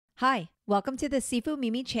Hi, welcome to the Sifu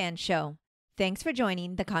Mimi Chan Show. Thanks for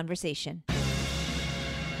joining the conversation.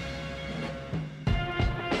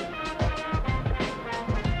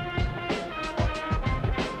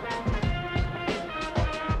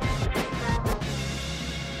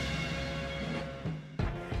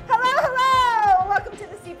 Hello! Welcome to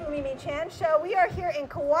the Sifu Mimi Chan Show. We are here in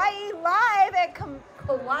Kauai live at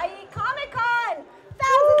Kauai Comic Con.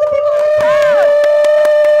 Thousands of people in the crowd.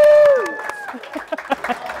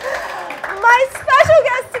 My special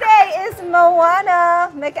guest today is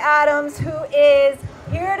Moana McAdams, who is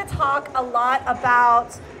here to talk a lot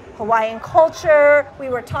about Hawaiian culture. We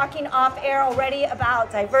were talking off air already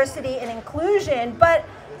about diversity and inclusion, but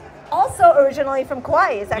also originally from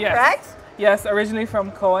Kauai, is that correct? Yes, originally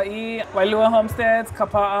from Kauai, Wailua Homesteads,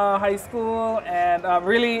 Kapa'a High School, and I'm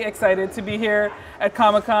really excited to be here at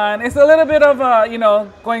Comic-Con. It's a little bit of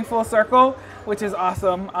going full circle, which is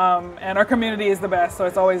awesome, and our community is the best, so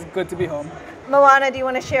it's always good to be home. Moana, do you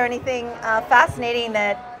want to share anything fascinating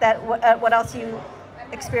what else you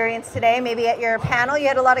experienced today? Maybe at your panel, you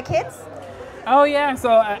had a lot of kids? Oh yeah,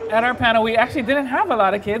 so at our panel, we actually didn't have a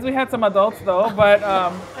lot of kids. We had some adults though, but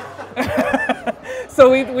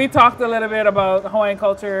so we talked a little bit about Hawaiian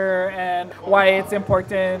culture and why it's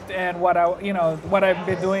important and what I've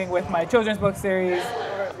been doing with my children's book series,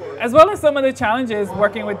 as well as some of the challenges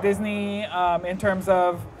working with Disney in terms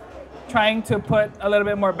of trying to put a little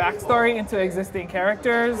bit more backstory into existing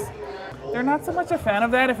characters. They're not so much a fan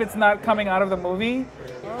of that if it's not coming out of the movie,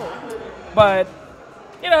 but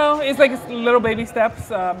it's like it's little baby steps.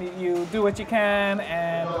 You do what you can,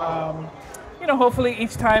 and hopefully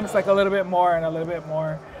each time it's like a little bit more and a little bit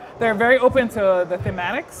more. They're very open to the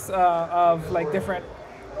thematics of like different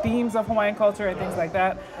themes of Hawaiian culture and things like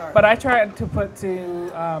that. But I tried to put to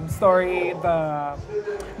story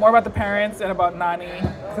more about the parents and about Nani,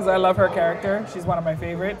 because I love her character. She's one of my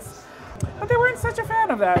favorites. But they weren't such a fan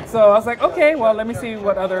of that. So I was like, okay, well, let me see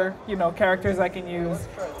what other, characters I can use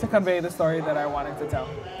to convey the story that I wanted to tell.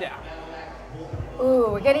 Yeah. Ooh,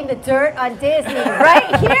 we're getting the dirt on Disney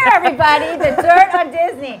right here, everybody. The dirt on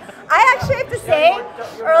Disney. I actually have to say,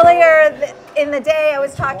 earlier in the day, I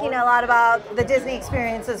was talking a lot about the Disney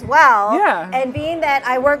experience as well. Yeah. And being that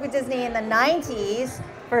I worked with Disney in the 90s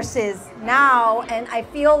versus now, and I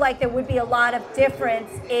feel like there would be a lot of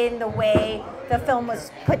difference in the way the film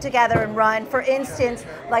was put together and run. For instance,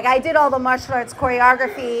 like I did all the martial arts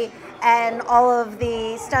choreography and all of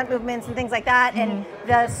the stunt movements and things like that. And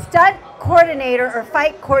the stunt coordinator or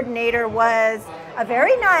fight coordinator was a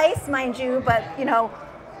very nice, mind you, but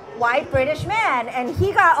white British man. And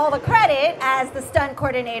he got all the credit as the stunt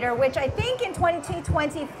coordinator, which I think in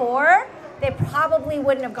 2024, they probably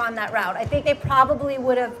wouldn't have gone that route. I think they probably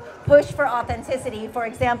would have pushed for authenticity. For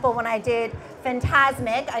example, when I did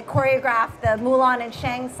Fantasmic, I choreographed the Mulan and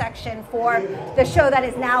Shang section for the show that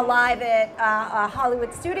is now live at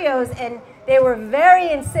Hollywood Studios, and they were very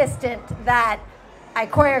insistent that I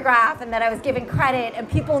choreograph and that I was given credit, and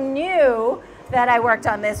people knew that I worked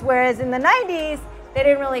on this. Whereas in the 90s, they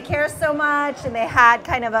didn't really care so much, and they had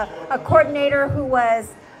kind of a coordinator who was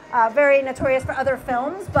very notorious for other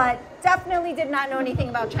films, but definitely did not know anything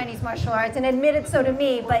about Chinese martial arts and admitted so to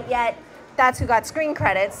me, but yet that's who got screen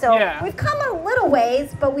credit. So We've come a little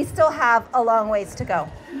ways, but we still have a long ways to go.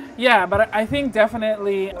 Yeah, but I think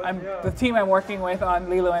definitely the team I'm working with on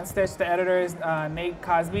Lilo and Stitch, the editor is Nate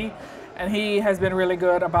Cosby, and he has been really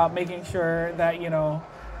good about making sure that,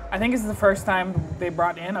 I think this is the first time they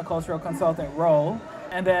brought in a cultural consultant role,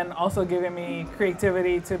 and then also giving me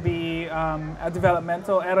creativity to be a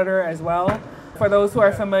developmental editor as well. For those who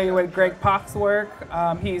are familiar with Greg Pak's work,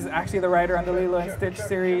 he's actually the writer on the Lilo and Stitch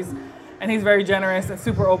series, and he's very generous and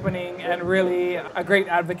super opening and really a great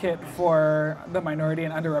advocate for the minority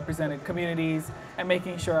and underrepresented communities and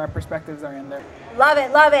making sure our perspectives are in there. Love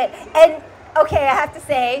it, love it. And okay, I have to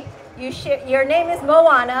say, your name is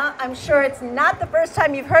Moana. I'm sure it's not the first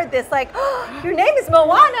time you've heard this, like, oh, your name is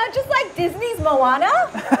Moana, just like Disney's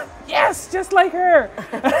Moana? Yes, just like her.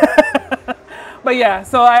 But yeah,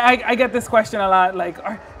 so I get this question a lot, like,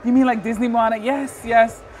 you mean like Disney Moana? Yes,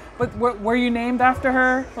 yes. But were you named after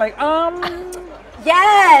her? Like,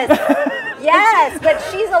 Yes, yes, but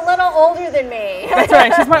she's a little older than me. That's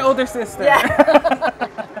right, she's my older sister. Yeah.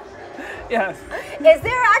 Yes. Is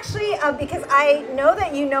there actually, because I know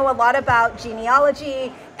that you know a lot about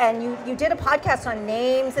genealogy and you did a podcast on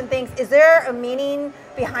names and things, is there a meaning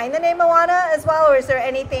behind the name Moana as well, or is there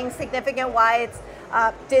anything significant why it's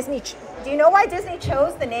Disney? Do you know why Disney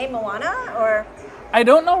chose the name Moana, or? I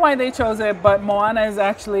don't know why they chose it, but Moana is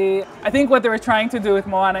actually, I think what they were trying to do with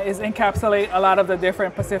Moana is encapsulate a lot of the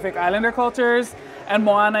different Pacific Islander cultures and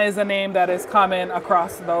Moana is a name that is common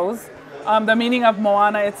across those. The meaning of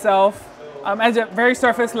Moana itself, at a very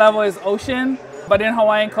surface level, is ocean, but in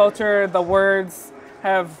Hawaiian culture, the words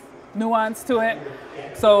have nuance to it.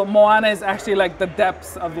 So Moana is actually like the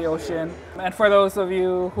depths of the ocean. And for those of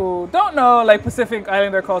you who don't know, like Pacific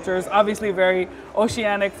Islander cultures, obviously very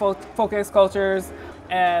oceanic focused cultures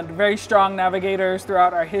and very strong navigators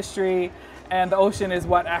throughout our history. And the ocean is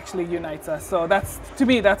what actually unites us. So to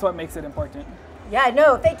me, that's what makes it important. Yeah,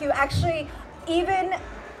 no, thank you. Actually, even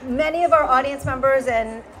many of our audience members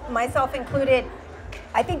and myself included,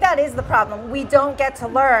 I think that is the problem. We don't get to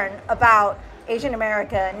learn about Asian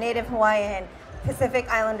America, Native Hawaiian, Pacific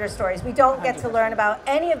Islander stories. We don't get to learn about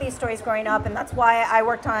any of these stories growing up, and that's why I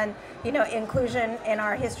worked on, inclusion in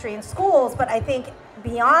our history in schools. But I think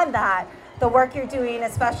beyond that, the work you're doing,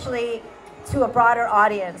 especially to a broader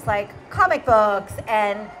audience, like comic books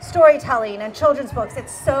and storytelling and children's books,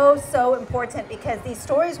 it's so important because these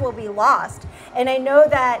stories will be lost. And I know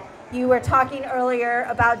that you were talking earlier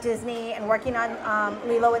about Disney and working on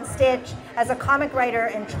Lilo and Stitch as a comic writer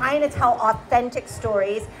and trying to tell authentic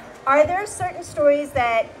stories. Are there certain stories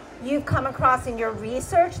that you've come across in your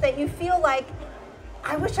research that you feel like,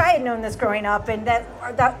 I wish I had known this growing up, and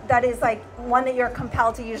that is like one that you're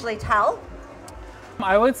compelled to usually tell?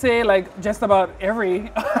 I would say like just about every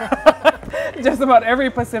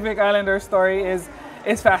Pacific Islander story is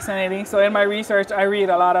fascinating. So in my research, I read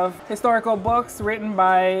a lot of historical books written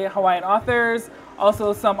by Hawaiian authors,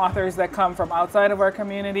 also some authors that come from outside of our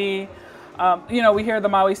community. We hear the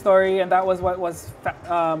Maui story, and that was what was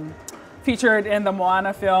featured in the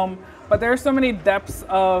Moana film. But there are so many depths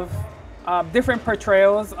of different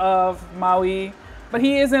portrayals of Maui. But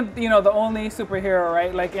he isn't, the only superhero,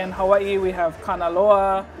 right? Like in Hawaii, we have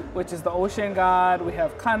Kanaloa, which is the ocean god. We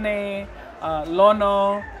have Kane,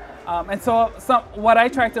 Lono. And so what I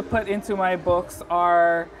try to put into my books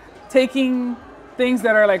are taking things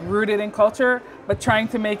that are like rooted in culture, but trying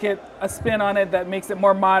to make it a spin on it that makes it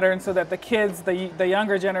more modern so that the kids, the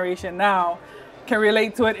younger generation now, can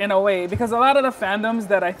relate to it in a way. Because a lot of the fandoms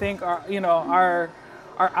that I think are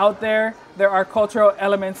out there are cultural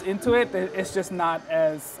elements into it. It's just not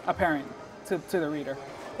as apparent to the reader.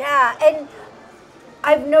 Yeah, and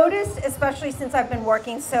I've noticed, especially since I've been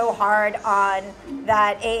working so hard on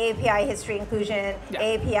that AAPI history inclusion,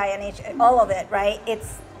 AAPI NH, all of it, right?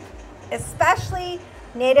 It's especially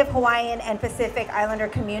Native Hawaiian and Pacific Islander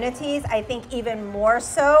communities, I think even more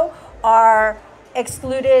so, are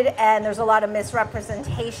excluded, and there's a lot of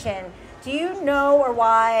misrepresentation. Do you know or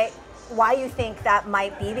why you think that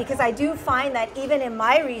might be? Because I do find that even in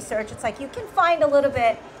my research, it's like you can find a little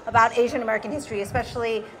bit about Asian American history,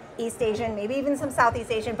 especially East Asian, maybe even some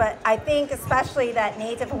Southeast Asian, but I think especially that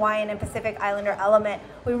Native Hawaiian and Pacific Islander element,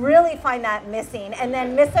 we really find that missing and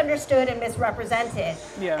then misunderstood and misrepresented.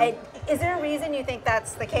 Yeah. Is there a reason you think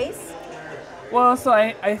that's the case? Well, so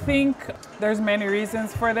I think there's many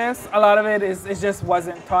reasons for this. A lot of it just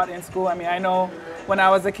wasn't taught in school. I mean, I know when I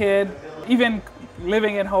was a kid, even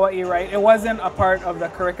living in Hawaii, right, it wasn't a part of the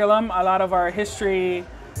curriculum. A lot of our history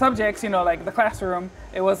subjects, like the classroom,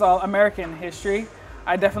 it was all American history.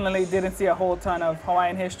 I definitely didn't see a whole ton of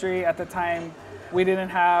Hawaiian history at the time. We didn't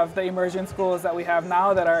have the immersion schools that we have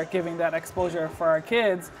now that are giving that exposure for our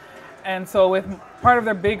kids. And so part of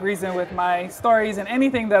the big reason with my stories and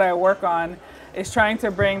anything that I work on is trying to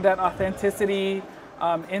bring that authenticity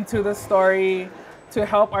into the story, to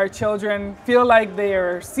help our children feel like they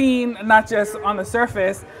are seen, not just on the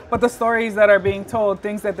surface, but the stories that are being told,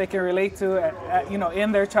 things that they can relate to,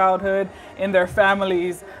 in their childhood, in their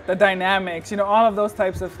families, the dynamics, all of those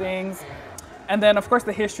types of things. And then, of course,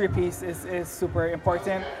 the history piece is super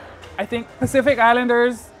important. I think Pacific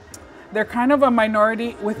Islanders, they're kind of a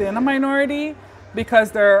minority within a minority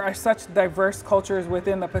because there are such diverse cultures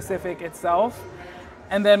within the Pacific itself.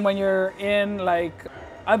 And then when you're in like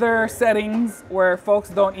other settings where folks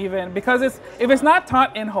don't even, because if it's not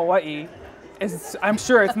taught in Hawaii, I'm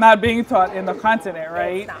sure it's not being taught in the continent,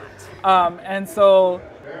 right? It's not. And so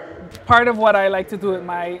part of what I like to do with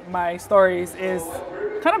my stories is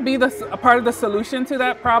kind of be a part of the solution to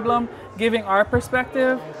that problem, giving our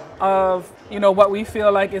perspective of what we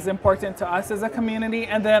feel like is important to us as a community,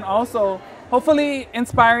 and then also hopefully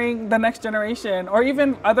inspiring the next generation or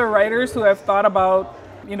even other writers who have thought about,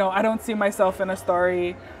 I don't see myself in a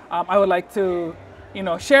story. I would like to,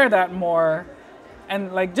 share that more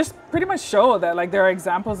and like just pretty much show that like there are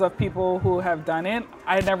examples of people who have done it.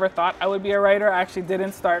 I never thought I would be a writer. I actually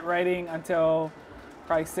didn't start writing until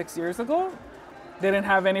probably 6 years ago. Didn't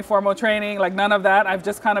have any formal training, like none of that. I've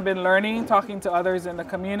just kind of been learning, talking to others in the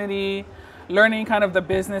community, learning kind of the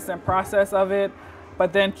business and process of it,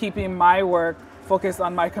 but then keeping my work focus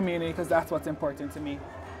on my community because that's what's important to me.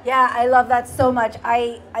 Yeah, I love that so much.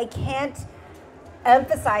 I can't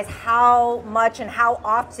emphasize how much and how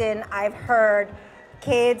often I've heard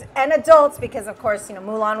kids and adults, because of course, you know,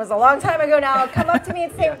 Mulan was a long time ago now, come up to me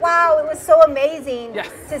and say, wow, it was so amazing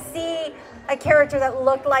to see a character that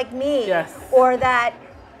looked like me, or that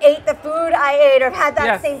ate the food I ate, or had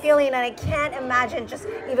that same feeling. And I can't imagine, just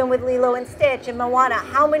even with Lilo and Stitch and Moana,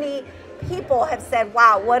 how many people have said,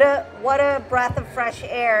 wow, what a breath of fresh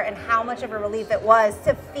air, and how much of a relief it was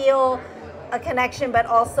to feel a connection, but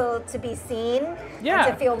also to be seen and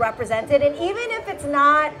to feel represented. And even if it's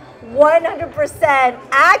not 100%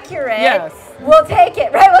 accurate, we'll take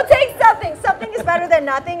it, right? We'll take something. Something is better than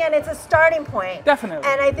nothing, and it's a starting point. Definitely.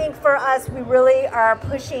 And I think for us, we really are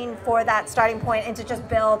pushing for that starting point and to just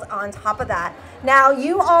build on top of that. Now,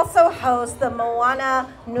 you also host the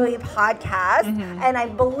Moana Nui podcast, and I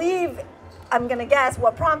believe, I'm going to guess,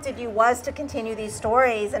 what prompted you was to continue these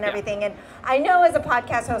stories and everything. And I know as a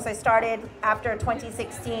podcast host, I started after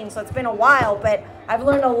 2016, so it's been a while, but I've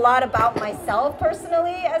learned a lot about myself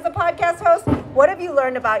personally as a podcast host. What have you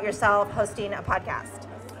learned about yourself hosting a podcast?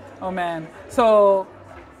 Oh man. So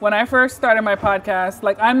when I first started my podcast,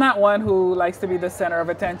 like, I'm not one who likes to be the center of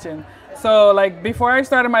attention. So like, before I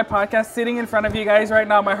started my podcast, sitting in front of you guys right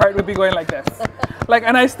now, my heart would be going like this. Like,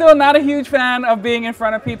 and I'm still not a huge fan of being in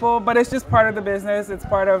front of people, but it's just part of the business. It's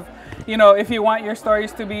part of, you know, if you want your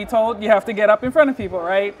stories to be told, you have to get up in front of people,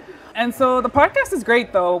 right? And so the podcast is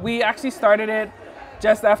great though. We actually started it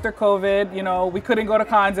just after COVID. You know, we couldn't go to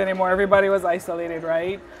cons anymore. Everybody was isolated,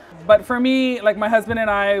 right? But for me, like, my husband and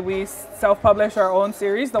I, we self-published our own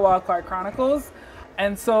series, The Wild Card Chronicles.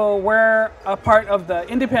 And so we're a part of the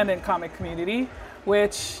independent comic community,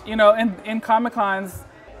 which, you know, in Comic Cons,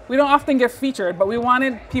 we don't often get featured, but we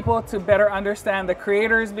wanted people to better understand the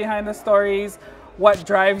creators behind the stories, what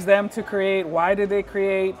drives them to create, why did they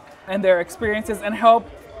create, and their experiences, and help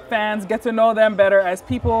fans get to know them better as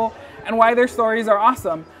people and why their stories are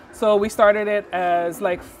awesome. So we started it as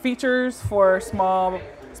like features for small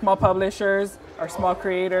publishers or small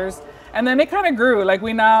creators, and then it kind of grew. Like,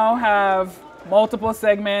 we now have multiple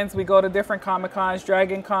segments. We go to different Comic Cons,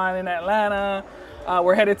 Dragon Con in Atlanta.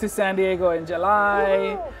 We're headed to San Diego in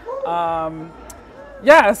July.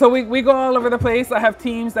 So we go all over the place. I have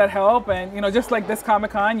teams that help, and, you know, just like this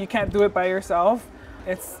Comic Con, you can't do it by yourself.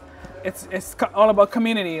 It's all about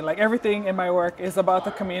community. Like, everything in my work is about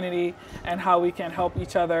the community and how we can help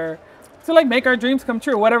each other to, like, make our dreams come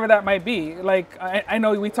true, whatever that might be. Like, I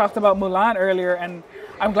know we talked about Mulan earlier, and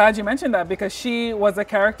I'm glad you mentioned that, because she was a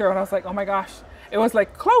character and I was like, oh my gosh, it was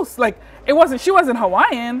like close. Like, she wasn't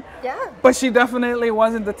Hawaiian, but she definitely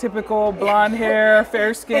wasn't the typical blonde hair,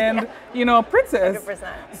 fair skinned, you know, princess.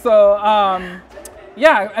 100%. So,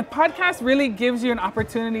 a podcast really gives you an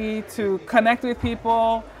opportunity to connect with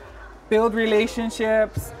people, build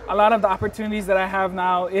relationships. A lot of the opportunities that I have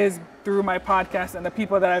now is through my podcast and the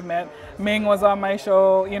people that I've met. Ming was on my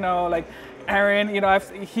show, you know, like Aaron, you know,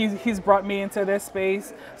 he's brought me into this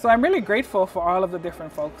space. So I'm really grateful for all of the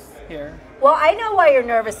different folks here. Well, I know why you're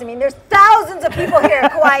nervous. I mean, there's thousands of people here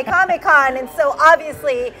at Kauai Comic Con, and so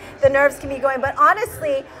obviously the nerves can be going. But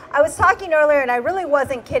honestly, I was talking earlier, and I really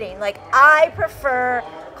wasn't kidding. Like, I prefer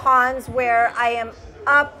cons where I am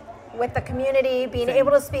up with the community, being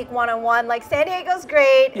able to speak one-on-one. Like, San Diego's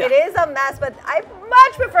great. It is a mess, but I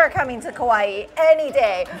much prefer coming to Kauai any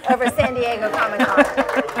day over San Diego Comic Con.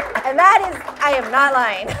 And that is, I am not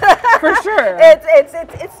lying. For sure.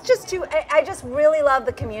 It's just too, I just really love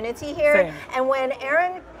the community here. Same. And when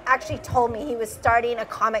Aaron actually told me he was starting a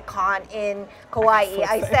Comic Con in Kauai,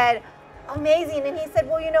 I said, amazing. And he said,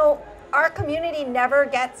 well, you know, our community never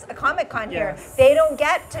gets a Comic Con here. They don't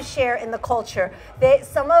get to share in the culture.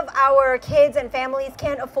 Some of our kids and families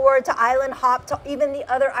can't afford to island hop to even the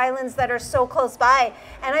other islands that are so close by.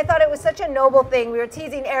 And I thought it was such a noble thing. We were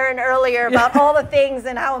teasing Aaron earlier about all the things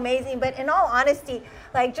and how amazing. But in all honesty,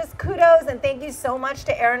 like, just kudos and thank you so much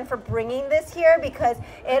to Aaron for bringing this here, because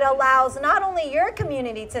it allows not only your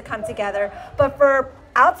community to come together, but for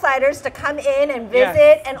outsiders to come in and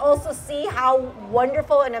visit and also see how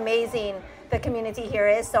wonderful and amazing the community here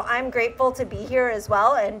is. So I'm grateful to be here as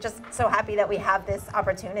well, and just so happy that we have this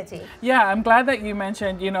opportunity. Yeah, I'm glad that you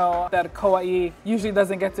mentioned, you know, that Kauai usually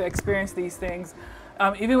doesn't get to experience these things.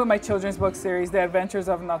 Even with my children's book series, The Adventures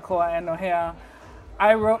of Nakoa and Nohea,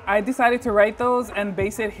 I decided to write those and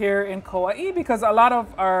base it here in Kauai, because a lot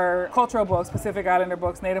of our cultural books, Pacific Islander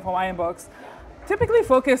books, Native Hawaiian books, typically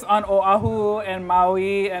focus on Oahu and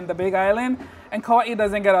Maui and the Big Island, and Kauai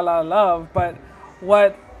doesn't get a lot of love. But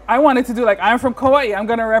what I wanted to do, like, I'm from Kauai, I'm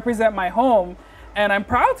going to represent my home, and I'm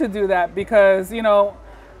proud to do that, because, you know,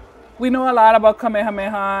 we know a lot about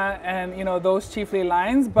Kamehameha and, you know, those chiefly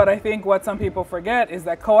lines, but I think what some people forget is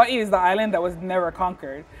that Kauai is the island that was never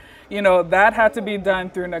conquered. You know, that had to be done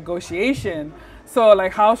through negotiation. So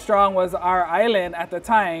like, how strong was our island at the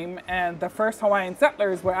time? And the first Hawaiian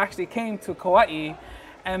settlers actually came to Kauai,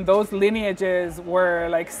 and those lineages were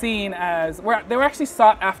like seen as, they were actually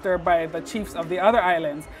sought after by the chiefs of the other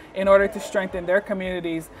islands. In order to strengthen their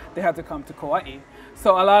communities, they had to come to Kauai.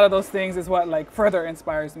 So a lot of those things is what like further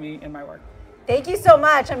inspires me in my work. Thank you so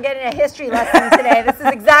much. I'm getting a history lesson today. This is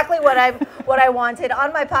exactly what I wanted.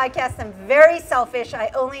 On my podcast, I'm very selfish.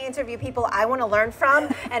 I only interview people I want to learn from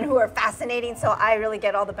and who are fascinating, so I really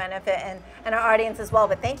get all the benefit, and our audience as well.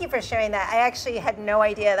 But thank you for sharing that. I actually had no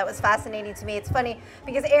idea. That was fascinating to me. It's funny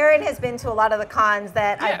because Aaron has been to a lot of the cons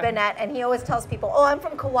that I've been at, and he always tells people, oh, I'm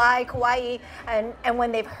from Kauai. And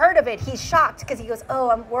when they've heard of it, he's shocked because he goes,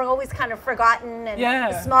 oh, we're always kind of forgotten and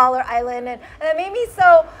a smaller island. And it made me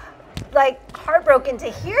so like heartbroken to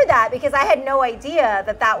hear that, because I had no idea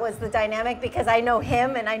that that was the dynamic, because I know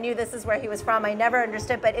him and I knew this is where he was from. I never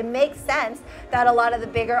understood, but it makes sense that a lot of the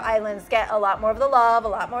bigger islands get a lot more of the love, a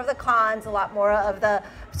lot more of the cons, a lot more of the,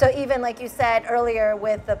 so even like you said earlier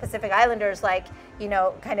with the Pacific Islanders, like, you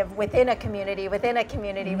know, kind of within a community,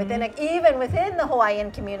 even within the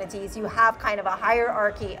Hawaiian communities, you have kind of a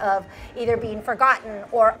hierarchy of either being forgotten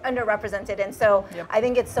or underrepresented. And so I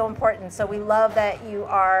think it's so important. So we love that you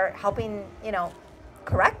are helping, you know,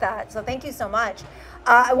 correct that. So thank you so much.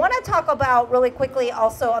 I want to talk about really quickly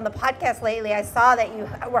also on the podcast lately, I saw that you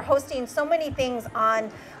were hosting so many things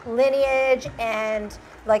on lineage and,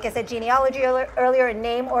 like I said, genealogy earlier, and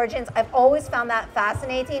name origins. I've always found that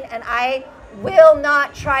fascinating, and I will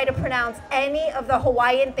not try to pronounce any of the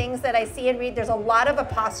Hawaiian things that I see and read. There's a lot of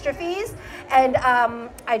apostrophes, and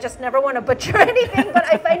I just never want to butcher anything, but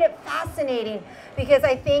I find it fascinating because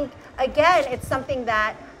I think, again, it's something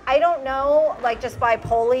that I don't know, like just by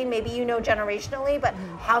polling, maybe you know generationally, but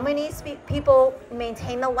how many people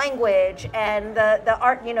maintain the language and the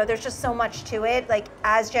art, you know, there's just so much to it. Like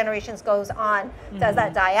as generations goes on, does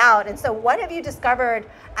that die out? And so what have you discovered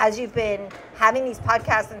as you've been having these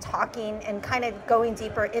podcasts and talking and kind of going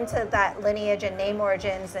deeper into that lineage and name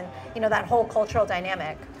origins and, you know, that whole cultural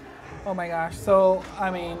dynamic? Oh my gosh. So,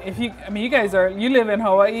 you guys you live in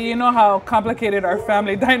Hawaii, you know how complicated our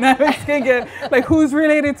family dynamics can get, like who's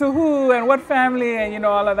related to who and what family and, you know,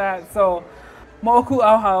 all of that. So, Mo'oku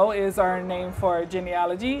Auhau is our name for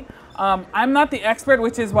genealogy. I'm not the expert,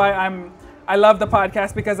 which is why I love the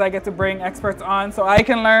podcast, because I get to bring experts on so I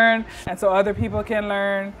can learn and so other people can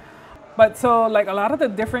learn. But so like a lot of the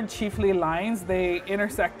different chiefly lines, they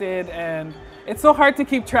intersected, and it's so hard to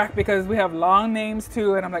keep track because we have long names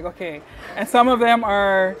too, and I'm like, okay. And some of them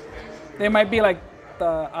they might be like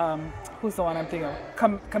the, who's the one I'm thinking of?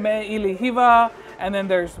 Kame'ilihiva, and then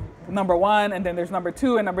there's number 1, and then there's number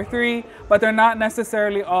 2 and number 3, but they're not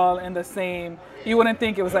necessarily all in the same. You wouldn't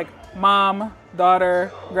think it was like mom,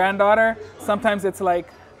 daughter, granddaughter. Sometimes it's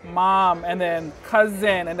like mom and then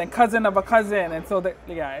cousin of a cousin, and so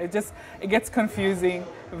it gets confusing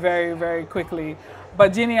very, very quickly.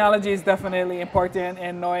 But genealogy is definitely important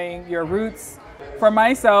in knowing your roots. For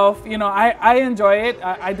myself, you know, I enjoy it.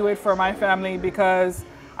 I do it for my family because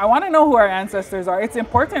I want to know who our ancestors are. It's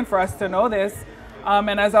important for us to know this.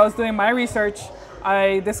 And as I was doing my research,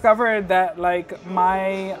 I discovered that like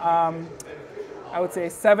my I would say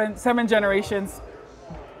seven generations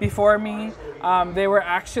before me, they were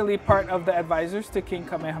actually part of the advisors to King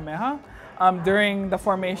Kamehameha during the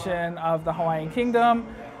formation of the Hawaiian Kingdom.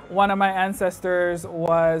 One of my ancestors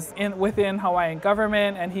was within Hawaiian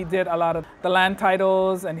government, and he did a lot of the land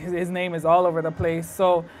titles, and his name is all over the place.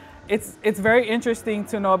 So it's very interesting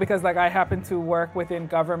to know, because like I happen to work within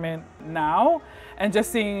government now, and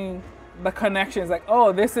just seeing the connections, like,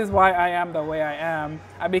 oh, this is why I am the way I am.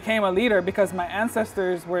 I became a leader because my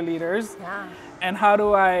ancestors were leaders. Yeah. And how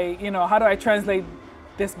do I translate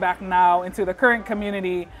this back now into the current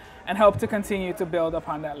community and help to continue to build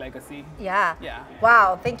upon that legacy? Yeah.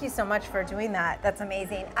 Wow, thank you so much for doing that. That's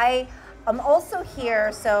amazing. I'm also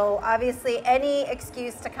here, so obviously any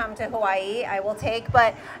excuse to come to Hawaii I will take,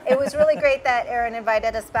 but it was really great that Aaron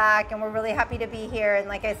invited us back, and we're really happy to be here. And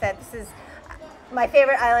like I said, this is my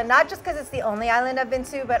favorite island, not just because it's the only island I've been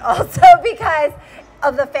to, but also because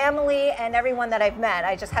of the family and everyone that I've met.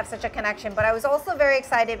 I just have such a connection. But I was also very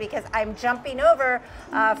excited because I'm jumping over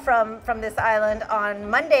from this island on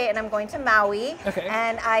Monday, and I'm going to Maui. Okay.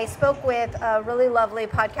 And I spoke with a really lovely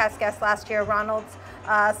podcast guest last year, Ronald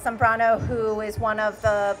Sombrano, who is one of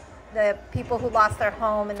the people who lost their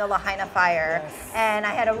home in the Lahaina fire. Yes. And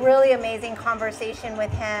I had a really amazing conversation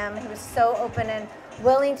with him. He was so open and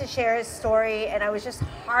willing to share his story, and I was just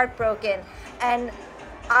heartbroken. And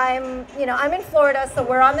I'm in Florida, so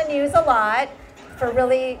we're on the news a lot for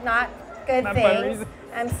really not good things.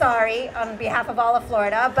 I'm sorry on behalf of all of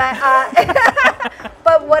Florida, but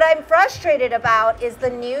but what I'm frustrated about is the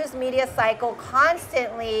news media cycle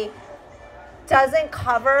constantly doesn't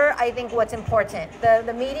cover, I think, what's important.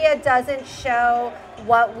 The media doesn't show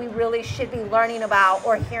what we really should be learning about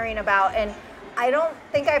or hearing about, and I don't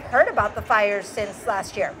think I've heard about the fires since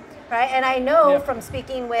last year, right? And I know from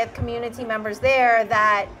speaking with community members there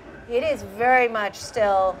that it is very much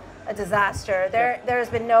still a disaster. There's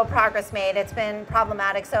been no progress made. It's been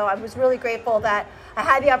problematic. So I was really grateful that I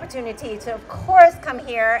had the opportunity to, of course, come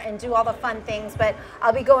here and do all the fun things, but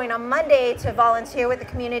I'll be going on Monday to volunteer with the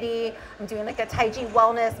community. I'm doing like a Tai Chi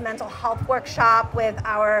wellness mental health workshop with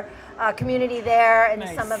our community there and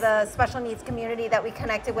some of the special needs community that we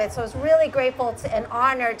connected with. So I was really grateful and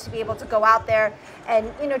honored to be able to go out there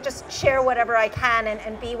and, just share whatever I can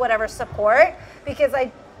and be whatever support, because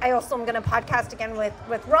I also am going to podcast again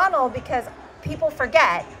with Ronald, because people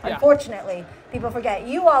forget, unfortunately. People forget.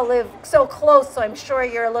 You all live so close, so I'm sure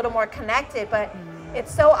you're a little more connected, but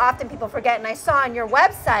it's so often people forget. And I saw on your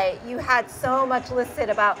website, you had so much listed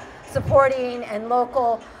about supporting and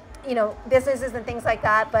local, businesses and things like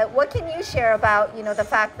that. But what can you share about, the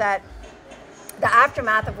fact that the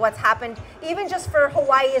aftermath of what's happened, even just for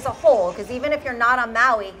Hawaii as a whole? Because even if you're not on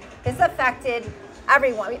Maui, this affected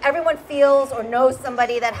everyone. Everyone feels or knows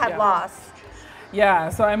somebody that had loss. Yeah,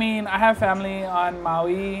 so I have family on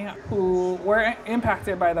Maui who were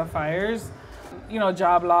impacted by the fires.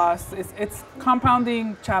 Job loss. It's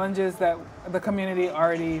compounding challenges that the community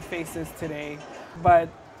already faces today. But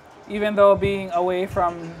even though being away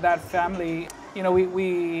from that family,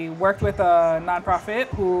 we worked with a nonprofit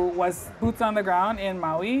who was boots on the ground in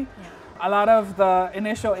Maui. A lot of the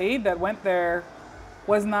initial aid that went there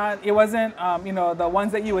wasn't the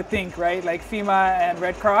ones that you would think, right? Like FEMA and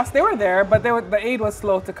Red Cross, they were there, but the aid was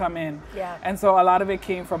slow to come in. Yeah. And so a lot of it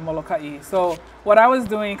came from Molokai. So what I was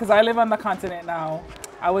doing, because I live on the continent now,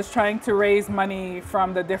 I was trying to raise money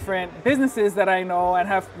from the different businesses that I know and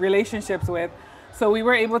have relationships with. So we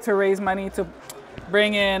were able to raise money to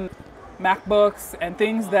bring in MacBooks and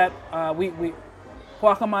things that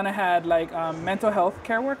Huakamana had, like mental health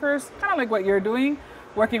care workers, kind of like what you're doing,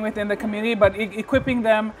 working within the community, but equipping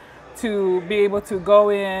them to be able to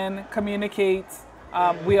go in, communicate.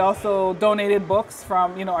 We also donated books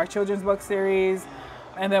from our children's book series,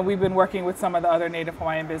 and then we've been working with some of the other Native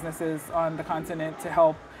Hawaiian businesses on the continent to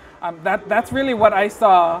help. That's really what I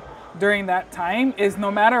saw during that time, is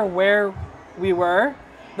no matter where we were,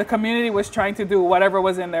 the community was trying to do whatever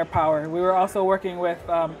was in their power. We were also working with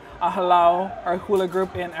a halau, our hula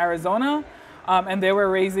group in Arizona, and they were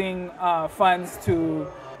raising funds to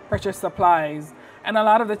purchase supplies. And a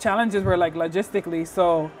lot of the challenges were like logistically.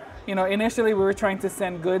 So, initially we were trying to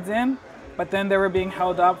send goods in, but then they were being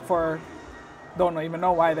held up don't even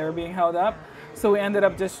know why they were being held up. So we ended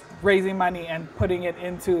up just raising money and putting it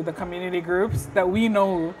into the community groups that we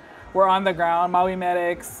know were on the ground, Maui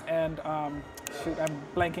Medics and I'm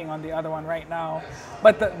blanking on the other one right now.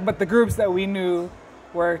 But the groups that we knew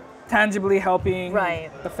were tangibly helping. Right.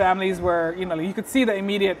 The families were, you could see the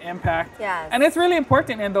immediate impact. Yes. And it's really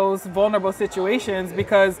important in those vulnerable situations,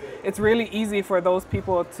 because it's really easy for those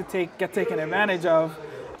people to get taken advantage of,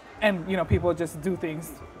 and people just do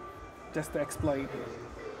things just to exploit,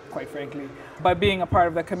 quite frankly. But being a part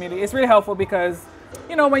of the community is really helpful, because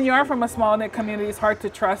when you are from a small knit community, it's hard to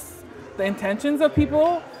trust the intentions of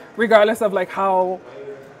people, regardless of how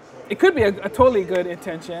it could be a totally good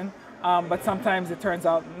intention. But sometimes it turns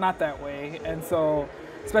out not that way. And so,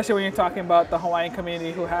 especially when you're talking about the Hawaiian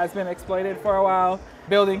community who has been exploited for a while,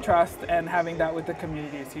 building trust and having that with the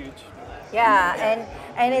community is huge. Yeah,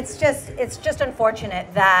 and it's just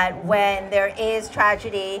unfortunate that when there is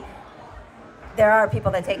tragedy, there are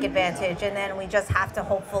people that take advantage, and then we just have to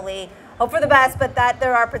hopefully hope for the best, but that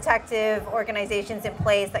there are protective organizations in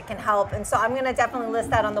place that can help. And so I'm going to definitely list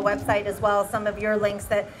that on the website as well, some of your links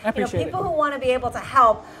that people who want to be able to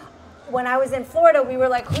help. When I was in Florida, we were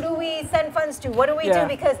like, who do we send funds to? What do we do?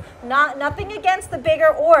 Because nothing against the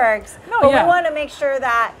bigger orgs, but we want to make sure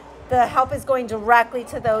that the help is going directly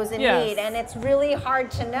to those in need. And it's really hard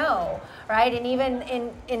to know, right? And even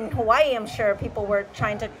in Hawaii, I'm sure people were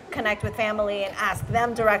trying to connect with family and ask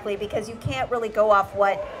them directly, because you can't really go off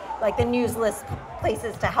what, like the news list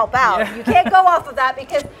places to help out. Yeah. You can't go off of that,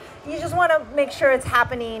 because you just want to make sure it's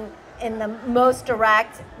happening in the most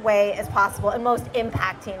direct way as possible and most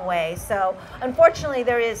impacting way. So unfortunately,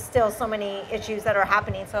 there is still so many issues that are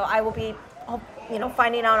happening. So I will be,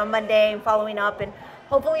 finding out on Monday and following up and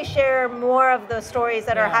hopefully share more of those stories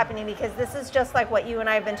that are happening, because this is just like what you and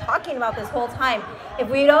I have been talking about this whole time. If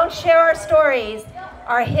we don't share our stories,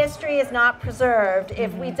 our history is not preserved.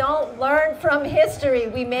 If we don't learn from history,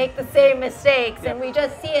 we make the same mistakes, and we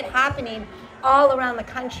just see it happening all around the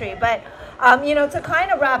country. But you know, to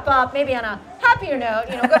kind of wrap up, maybe on a happier note,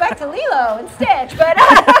 you know, go back to Lilo and Stitch, but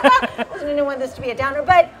I didn't want this to be a downer,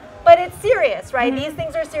 but it's serious, right? These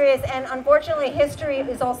things are serious, and unfortunately, history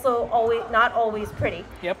is also not always pretty.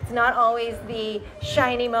 It's not always the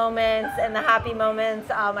shiny moments and the happy moments.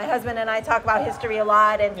 My husband and I talk about history a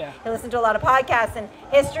lot, and he listens to a lot of podcasts, and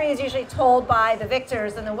history is usually told by the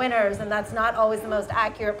victors and the winners, and that's not always the most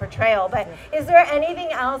accurate portrayal. But is there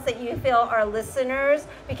anything else that you feel our listeners,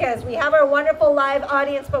 because we have our wonderful live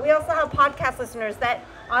audience, but we also have podcast listeners that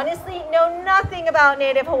honestly know nothing about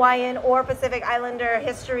Native Hawaiian or Pacific Islander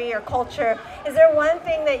history or culture. Is there one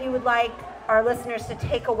thing that you would like our listeners to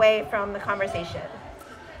take away from the conversation?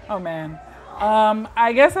 Oh man,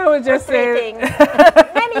 I guess I would just say things.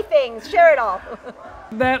 Many things. Share it all.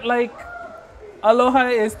 That like aloha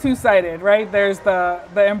is two-sided, right? There's the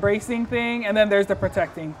embracing thing, and then there's the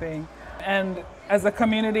protecting thing. And as a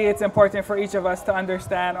community, it's important for each of us to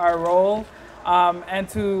understand our role. And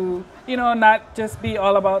to, you know, not just be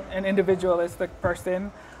all about an individualistic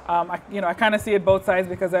person. I kind of see it both sides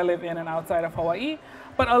because I live in and outside of Hawaii.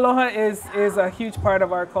 But aloha is a huge part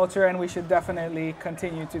of our culture, and we should definitely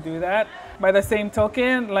continue to do that. By the same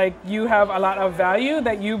token, like, you have a lot of value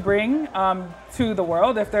that you bring to the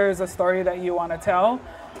world. If there is a story that you want to tell,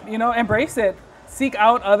 you know, embrace it. Seek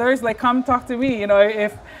out others. Like, come talk to me. You know,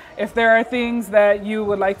 if there are things that you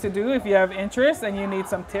would like to do, if you have interest and you need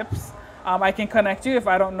some tips, I can connect you if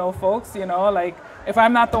I don't know folks, you know, like if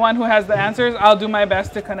I'm not the one who has the answers, I'll do my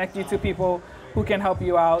best to connect you to people who can help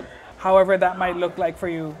you out, however that might look like for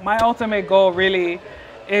you. My ultimate goal really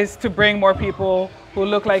is to bring more people who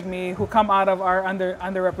look like me, who come out of our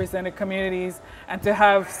underrepresented communities, and to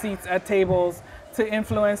have seats at tables to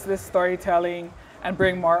influence this storytelling and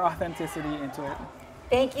bring more authenticity into it.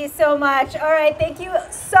 Thank you so much. All right, thank you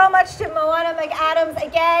so much to Moana McAdams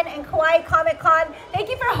again and Kauai Comic Con. Thank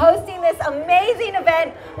you for hosting this amazing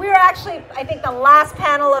event. We are actually, I think, the last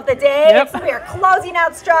panel of the day. So we are closing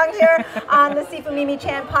out strong here on the Sifu Mimi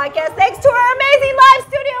Chan podcast. Thanks to our amazing live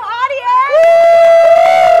studio audience.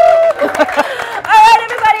 All right,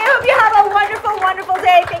 everybody, I hope you have a wonderful, wonderful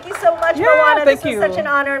day. Thank you so much, Moana. This was such an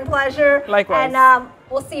honor and pleasure. Likewise. And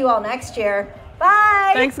we'll see you all next year.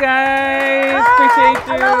 Bye. Thanks, guys. Bye. Appreciate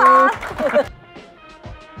you. Aloha.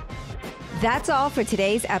 That's all for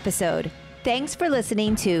today's episode. Thanks for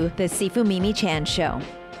listening to the Sifu Mimi Chan Show.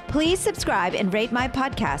 Please subscribe and rate my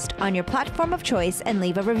podcast on your platform of choice and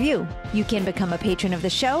leave a review. You can become a patron of the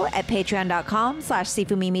show at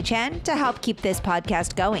patreon.com/SifuMimiChan to help keep this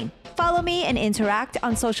podcast going. Follow me and interact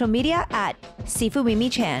on social media at Sifu Mimi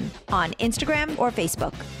Chan on Instagram or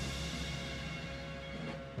Facebook.